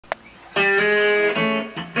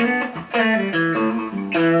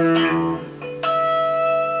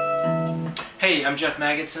I'm Jeff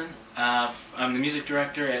Magidson. I'm the music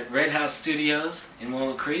director at Red House Studios in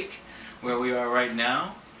Walnut Creek, where we are right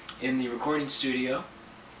now in the recording studio.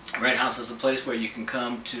 Red House is a place where you can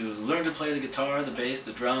come to learn to play the guitar, the bass,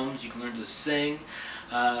 the drums. You can learn to sing,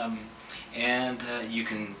 and you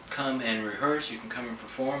can come and rehearse, you can come and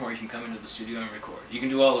perform, or you can come into the studio and record. You can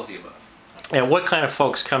do all of the above. And what kind of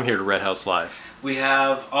folks come here to Red House Live? We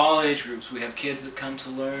have all age groups. We have kids that come to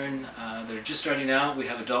learn that are just starting out. We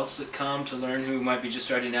have adults that come to learn who might be just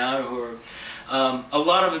starting out. Or a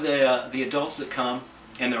lot of the adults that come,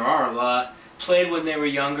 and there are a lot, played when they were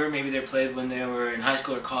younger. Maybe they played when they were in high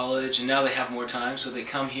school or college, and now they have more time, so they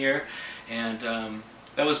come here. And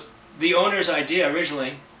that was the owner's idea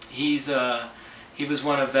originally. He was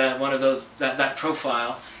one of those that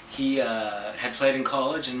profile. He had played in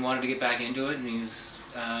college and wanted to get back into it, and he's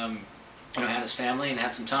had his family and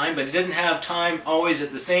had some time, but he didn't have time always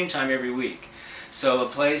at the same time every week. So a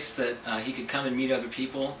place that he could come and meet other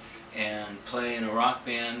people and play in a rock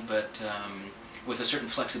band, but with a certain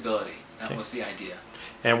flexibility. That was the idea.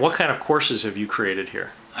 And what kind of courses have you created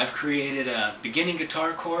here? I've created a beginning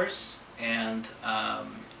guitar course and a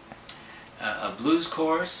blues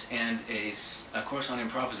course and a course on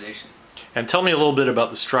improvisation. And tell me a little bit about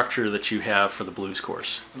the structure that you have for the blues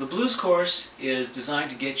course. The blues course is designed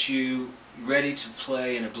to get you ready to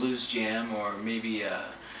play in a blues jam, or maybe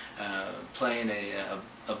play in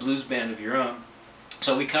a blues band of your own.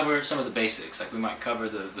 So we cover some of the basics, like we might cover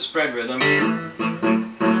the spread rhythm,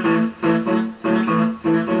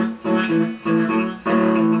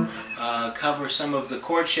 cover some of the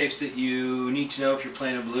chord shapes that you need to know if you're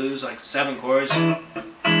playing a blues, like 7 chords.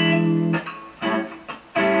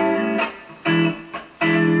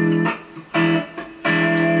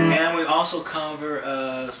 Also cover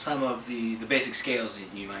some of the basic scales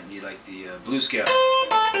that you might need, like the blues scale.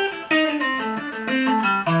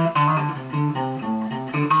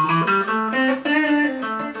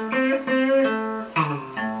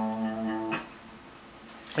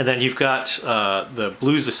 And then you've got the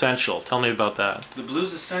Blues Essential. Tell me about that. The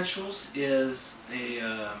Blues Essentials is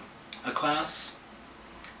a class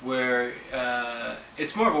where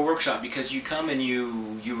it's more of a workshop, because you come and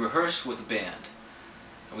you rehearse with a band.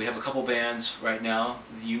 We have a couple bands right now.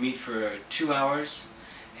 You meet for 2 hours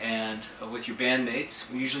and with your bandmates.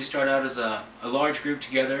 We usually start out as a large group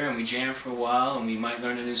together, and we jam for a while, and we might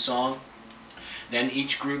learn a new song. Then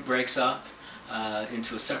each group breaks up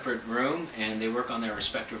into a separate room, and they work on their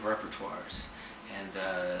respective repertoires. And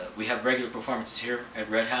we have regular performances here at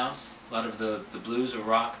Red House. A lot of the blues or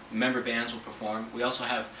rock member bands will perform. We also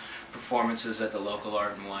have performances at the local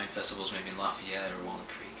art and wine festivals, maybe in Lafayette or Walnut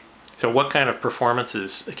Creek. So what kind of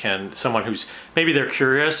performances can someone who's, maybe they're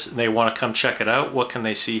curious and they want to come check it out, what can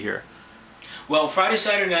they see here? Well, Friday,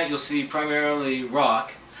 Saturday night you'll see primarily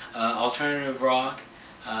rock, alternative rock,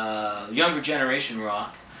 younger generation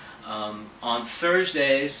rock. On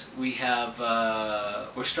Thursdays we have,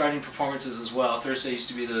 we're starting performances as well. Thursday used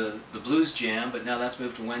to be the blues jam, but now that's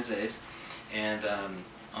moved to Wednesdays. And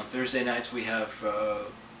on Thursday nights we have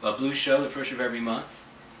a blues show the first of every month.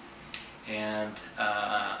 And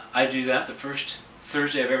I do that the first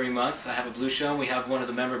Thursday of every month. I have a blues show, and we have one of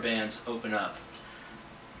the member bands open up.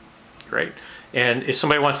 Great. And if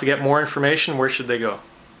somebody wants to get more information, where should they go?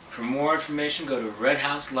 For more information, go to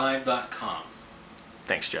redhouselive.com.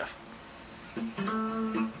 Thanks, Jeff.